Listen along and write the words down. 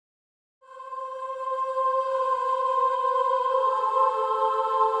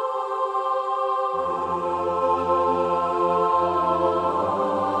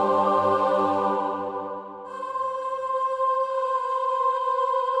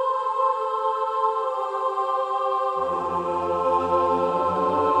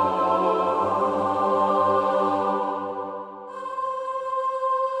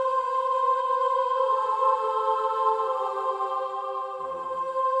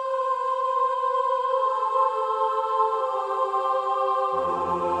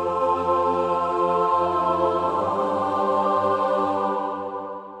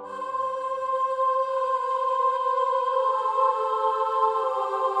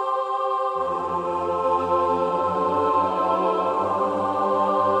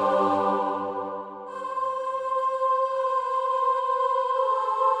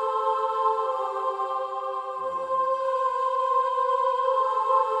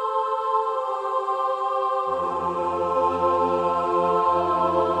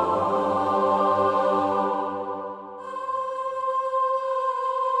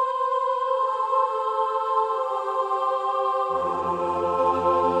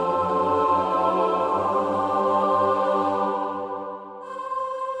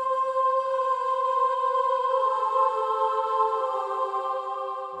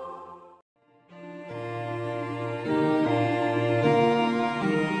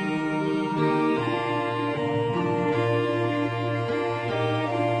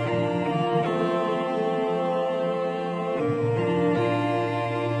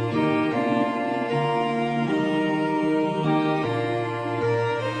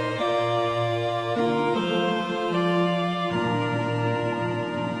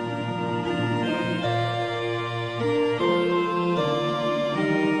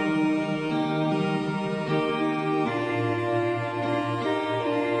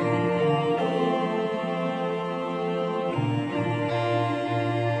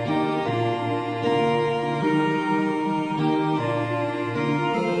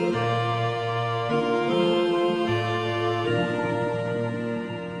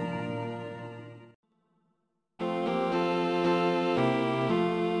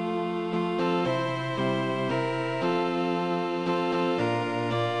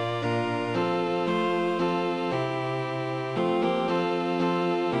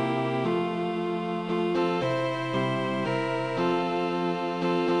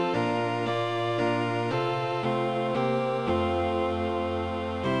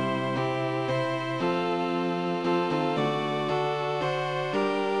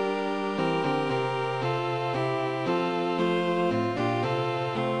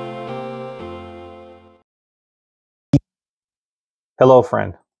Hello,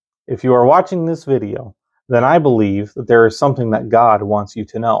 friend. If you are watching this video, then I believe that there is something that God wants you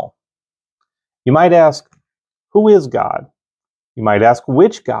to know. You might ask, who is God? You might ask,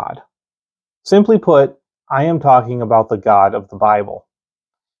 which God? Simply put, I am talking about the God of the Bible.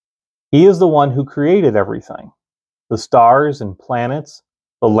 He is the one who created everything, the stars and planets,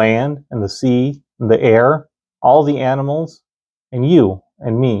 the land and the sea and the air, all the animals, and you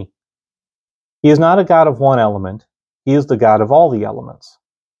and me. He is not a God of one element. He is the God of all the elements.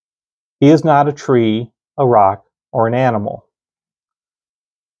 He is not a tree, a rock, or an animal.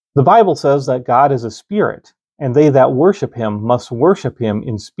 The Bible says that God is a spirit, and they that worship him must worship him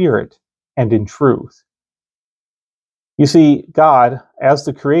in spirit and in truth. You see, God, as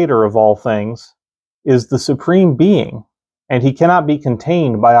the creator of all things, is the supreme being, and he cannot be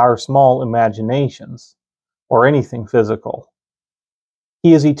contained by our small imaginations or anything physical.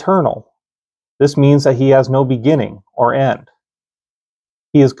 He is eternal. This means that he has no beginning or end.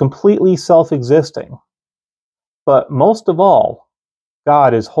 He is completely self-existing. But most of all,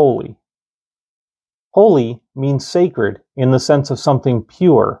 God is holy. Holy means sacred in the sense of something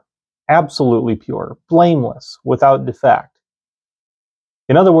pure, absolutely pure, blameless, without defect.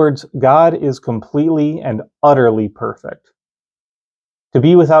 In other words, God is completely and utterly perfect. To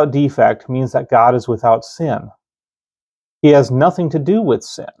be without defect means that God is without sin. He has nothing to do with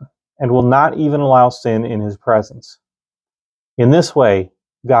sin and will not even allow sin in his presence. In this way,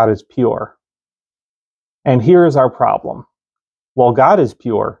 God is pure. And here is our problem. While God is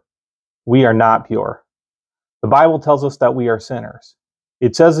pure, we are not pure. The Bible tells us that we are sinners.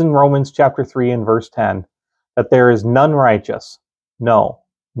 It says in Romans chapter 3 and verse 10 that there is none righteous. No,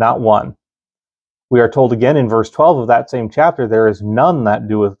 not one. We are told again in verse 12 of that same chapter, there is none that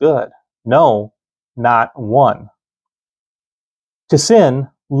doeth good. No, not one. To sin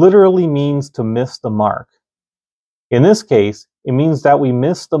literally means to miss the mark. In this case, it means that we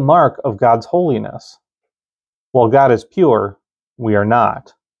miss the mark of God's holiness. While God is pure, we are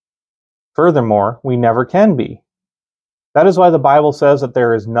not. Furthermore, we never can be. That is why the Bible says that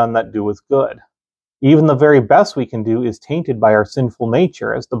there is none that doeth good. Even the very best we can do is tainted by our sinful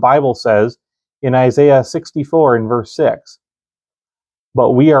nature, as the Bible says in Isaiah 64 and verse 6.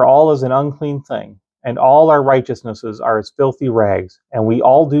 But we are all as an unclean thing, and all our righteousnesses are as filthy rags, and we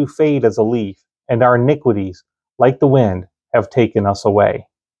all do fade as a leaf, and our iniquities, like the wind, have taken us away.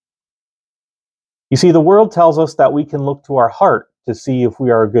 You see, the world tells us that we can look to our heart to see if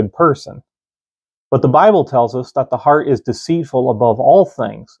we are a good person. But the Bible tells us that the heart is deceitful above all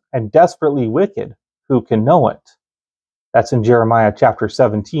things and desperately wicked. Who can know it? That's in Jeremiah chapter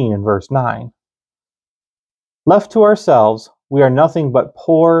 17 and verse 9. Left to ourselves, we are nothing but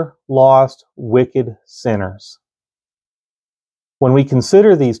poor, lost, wicked sinners. When we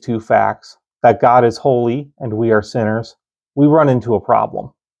consider these two facts, that God is holy and we are sinners, we run into a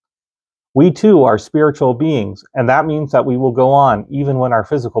problem. We too are spiritual beings, and that means that we will go on even when our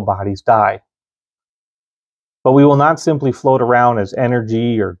physical bodies die. But we will not simply float around as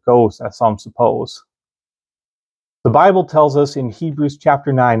energy or ghosts, as some suppose. The Bible tells us in Hebrews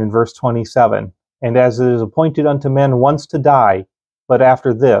chapter 9 and verse 27, and as it is appointed unto men once to die, but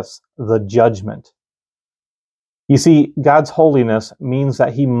after this, the judgment. You see, God's holiness means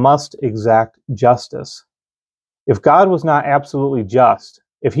that he must exact justice. If God was not absolutely just,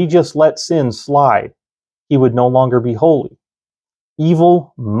 if he just let sin slide, he would no longer be holy.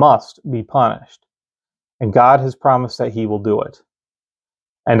 Evil must be punished. And God has promised that he will do it.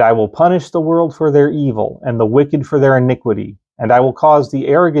 And I will punish the world for their evil, and the wicked for their iniquity, and I will cause the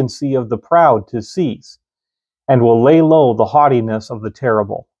arrogancy of the proud to cease, and will lay low the haughtiness of the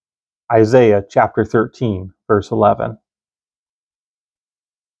terrible. Isaiah chapter 13, verse 11.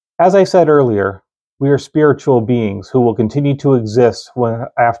 As I said earlier, we are spiritual beings who will continue to exist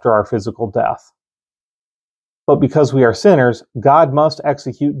after our physical death. But because we are sinners, God must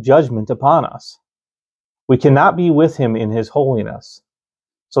execute judgment upon us. We cannot be with him in his holiness.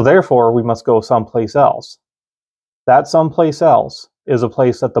 So therefore, we must go someplace else. That someplace else is a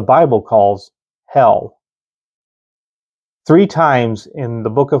place that the Bible calls hell. 3 times in the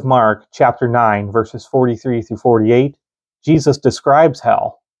book of Mark, chapter 9, verses 43 through 48, Jesus describes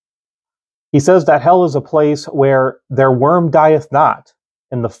hell. He says that hell is a place where their worm dieth not,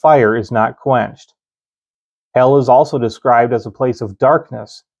 and the fire is not quenched. Hell is also described as a place of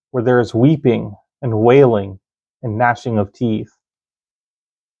darkness, where there is weeping and wailing and gnashing of teeth.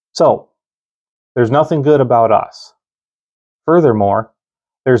 So, there's nothing good about us. Furthermore,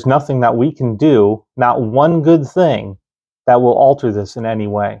 there's nothing that we can do, not one good thing, that will alter this in any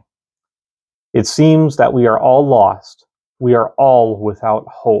way. It seems that we are all lost. We are all without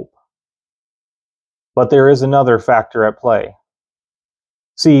hope. But there is another factor at play.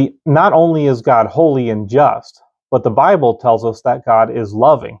 See, not only is God holy and just, but the Bible tells us that God is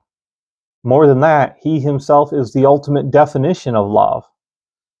loving. More than that, he himself is the ultimate definition of love.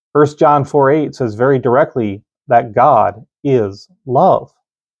 1 John 4:8 says very directly that God is love.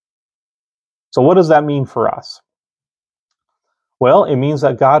 So what does that mean for us? Well, it means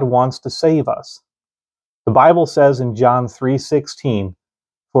that God wants to save us. The Bible says in John 3:16,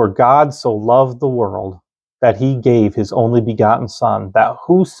 "For God so loved the world, that he gave his only begotten Son, that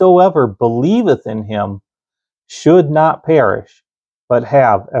whosoever believeth in him should not perish, but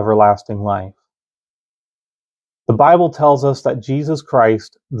have everlasting life." The Bible tells us that Jesus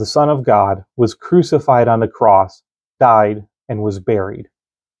Christ, the Son of God, was crucified on the cross, died, and was buried.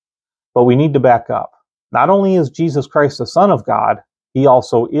 But we need to back up. Not only is Jesus Christ the Son of God, he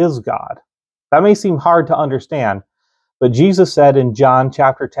also is God. That may seem hard to understand, but Jesus said in John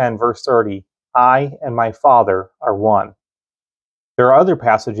chapter 10, verse 30, "I and my Father are one." There are other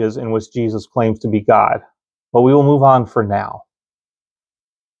passages in which Jesus claims to be God, but we will move on for now.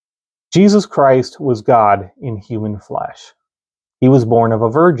 Jesus Christ was God in human flesh. He was born of a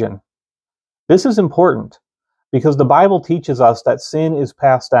virgin. This is important because the Bible teaches us that sin is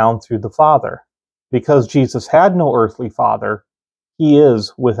passed down through the Father. Because Jesus had no earthly father, he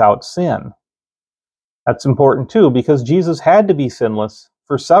is without sin. That's important too because Jesus had to be sinless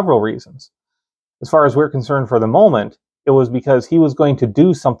for several reasons. As far as we're concerned for the moment, it was because he was going to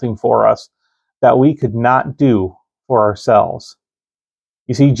do something for us that we could not do for ourselves.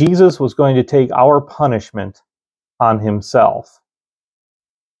 You see, Jesus was going to take our punishment on himself.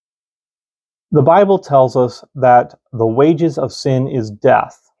 The Bible tells us that the wages of sin is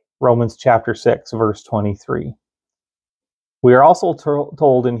death, Romans chapter 6, verse 23. We are also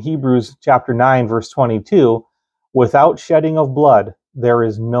told in Hebrews chapter 9, verse 22, "Without shedding of blood, there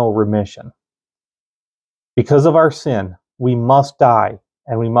is no remission." Because of our sin, we must die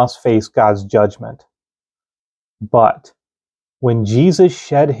and we must face God's judgment. But when Jesus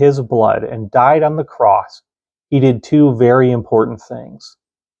shed his blood and died on the cross, he did two very important things.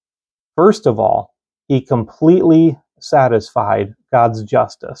 First of all, he completely satisfied God's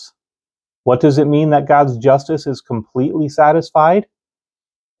justice. What does it mean that God's justice is completely satisfied?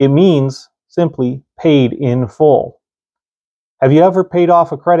 It means simply paid in full. Have you ever paid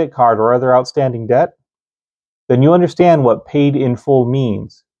off a credit card or other outstanding debt? Then you understand what paid in full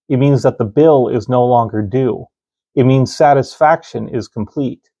means. It means that the bill is no longer due. It means satisfaction is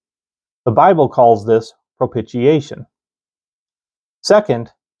complete. The Bible calls this propitiation.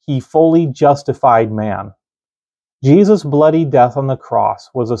 Second, he fully justified man. Jesus' bloody death on the cross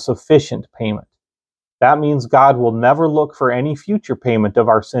was a sufficient payment. That means God will never look for any future payment of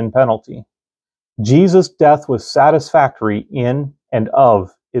our sin penalty. Jesus' death was satisfactory in and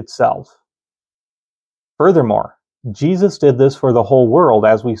of itself. Furthermore, Jesus did this for the whole world,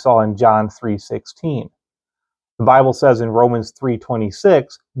 as we saw in John 3:16. The Bible says in Romans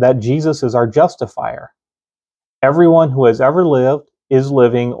 3:26 that Jesus is our justifier. Everyone who has ever lived, is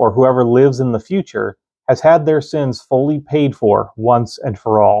living, or whoever lives in the future has had their sins fully paid for once and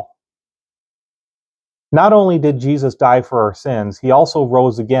for all. Not only did Jesus die for our sins, he also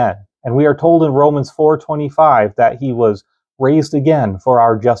rose again, and we are told in Romans 4:25 that he was raised again for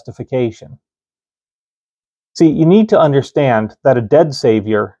our justification. See, you need to understand that a dead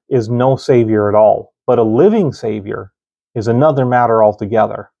Savior is no Savior at all, but a living Savior is another matter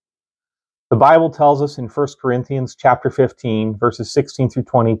altogether. The Bible tells us in 1 Corinthians chapter 15, verses 16 through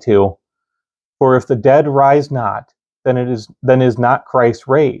 22, "For if the dead rise not, then is not Christ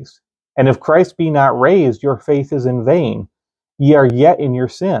raised. And if Christ be not raised, your faith is in vain. Ye are yet in your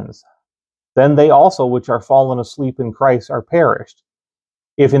sins. Then they also which are fallen asleep in Christ are perished.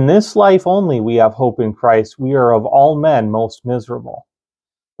 If in this life only we have hope in Christ, we are of all men most miserable.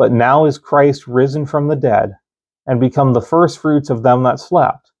 But now is Christ risen from the dead, and become the firstfruits of them that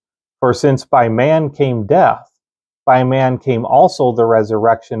slept. For since by man came death, by man came also the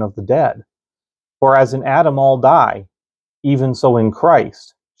resurrection of the dead. For as in Adam all die, even so in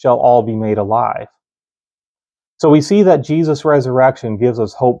Christ shall all be made alive." So we see that Jesus' resurrection gives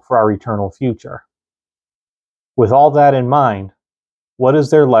us hope for our eternal future. With all that in mind, what is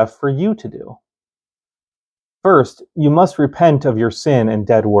there left for you to do? First, you must repent of your sin and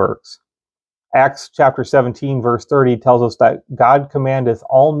dead works. Acts chapter 17, verse 30 tells us that God commandeth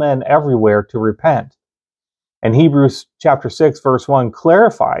all men everywhere to repent. And Hebrews chapter 6, verse 1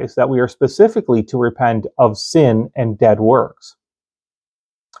 clarifies that we are specifically to repent of sin and dead works.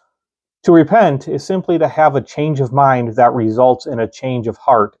 To repent is simply to have a change of mind that results in a change of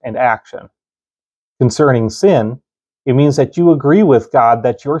heart and action. Concerning sin, it means that you agree with God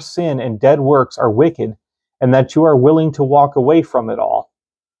that your sin and dead works are wicked and that you are willing to walk away from it all.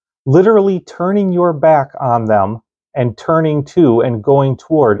 literally turning your back on them and turning to and going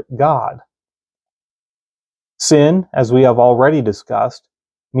toward God. Sin, as we have already discussed,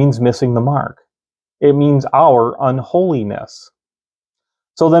 means missing the mark. It means our unholiness.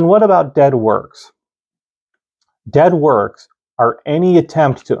 So then what about dead works? Dead works are any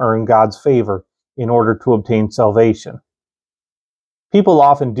attempt to earn God's favor in order to obtain salvation. People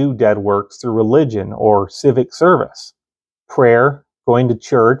often do dead works through religion or civic service, prayer, going to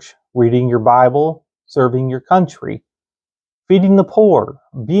church, reading your Bible, serving your country, feeding the poor,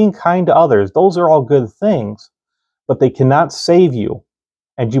 being kind to others. Those are all good things, but they cannot save you,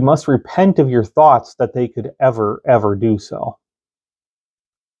 and you must repent of your thoughts that they could ever do so.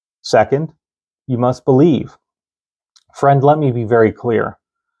 Second, you must believe. Friend, let me be very clear.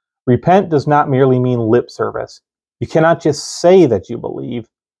 Repent does not merely mean lip service. You cannot just say that you believe.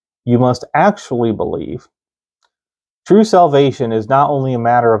 You must actually believe. True salvation is not only a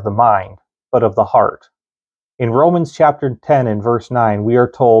matter of the mind, but of the heart. In Romans chapter 10 and verse 9, we are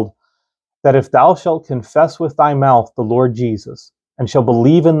told that if thou shalt confess with thy mouth the Lord Jesus, and shalt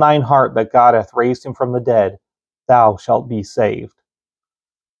believe in thine heart that God hath raised him from the dead, thou shalt be saved.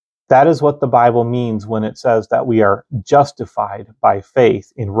 That is what the Bible means when it says that we are justified by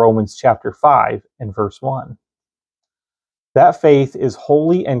faith in Romans chapter 5 and verse 1. That faith is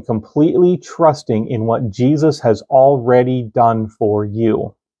wholly and completely trusting in what Jesus has already done for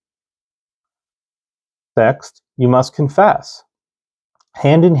you. Next, you must confess.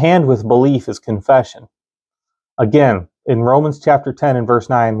 Hand in hand with belief is confession. Again, in Romans chapter 10 and verse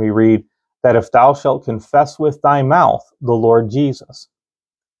 9, we read that if thou shalt confess with thy mouth the Lord Jesus.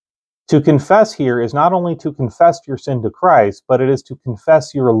 To confess here is not only to confess your sin to Christ, but it is to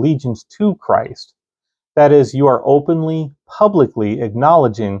confess your allegiance to Christ. That is, you are openly, publicly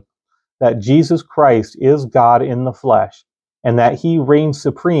acknowledging that Jesus Christ is God in the flesh, and that he reigns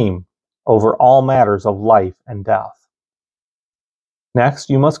supreme over all matters of life and death. Next,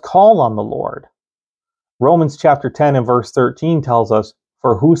 you must call on the Lord. Romans chapter 10 and verse 13 tells us,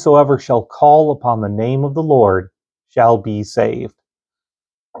 "For whosoever shall call upon the name of the Lord shall be saved."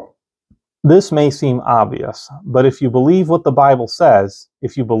 This may seem obvious, but if you believe what the Bible says,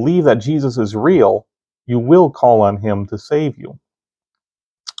 if you believe that Jesus is real, you will call on him to save you.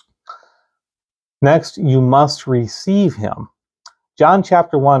 Next, you must receive him. John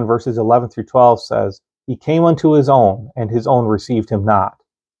chapter 1 verses 11 through 12 says, "He came unto his own, and his own received him not.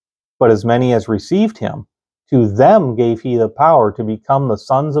 But as many as received him, to them gave he the power to become the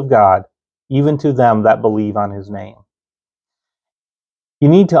sons of God, even to them that believe on his name." You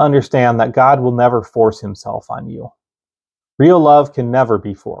need to understand that God will never force himself on you. Real love can never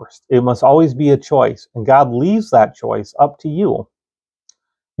be forced. It must always be a choice, and God leaves that choice up to you.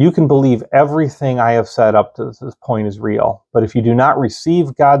 You can believe everything I have said up to this point is real, but if you do not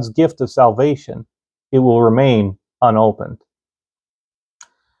receive God's gift of salvation, it will remain unopened.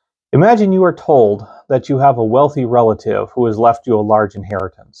 Imagine you are told that you have a wealthy relative who has left you a large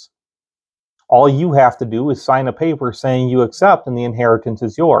inheritance. All you have to do is sign a paper saying you accept and the inheritance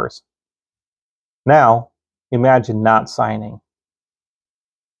is yours. Now, imagine not signing.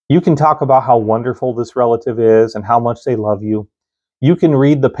 You can talk about how wonderful this relative is and how much they love you. You can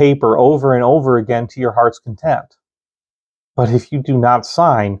read the paper over and over again to your heart's content. But if you do not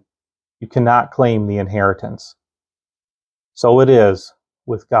sign, you cannot claim the inheritance. So it is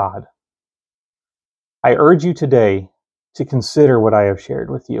with God. I urge you today to consider what I have shared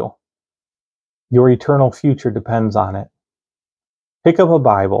with you. Your eternal future depends on it. Pick up a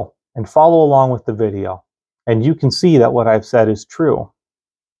Bible and follow along with the video, and you can see that what I've said is true.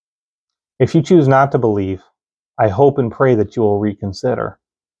 If you choose not to believe, I hope and pray that you will reconsider.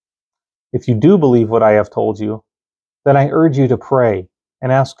 If you do believe what I have told you, then I urge you to pray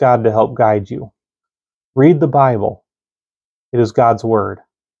and ask God to help guide you. Read the Bible. It is God's Word.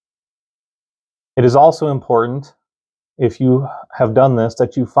 It is also important, if you have done this,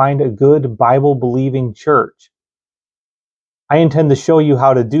 that you find a good Bible-believing church. I intend to show you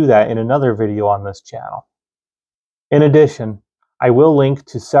how to do that in another video on this channel. In addition, I will link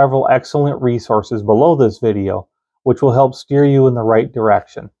to several excellent resources below this video, which will help steer you in the right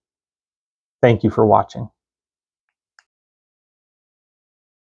direction. Thank you for watching.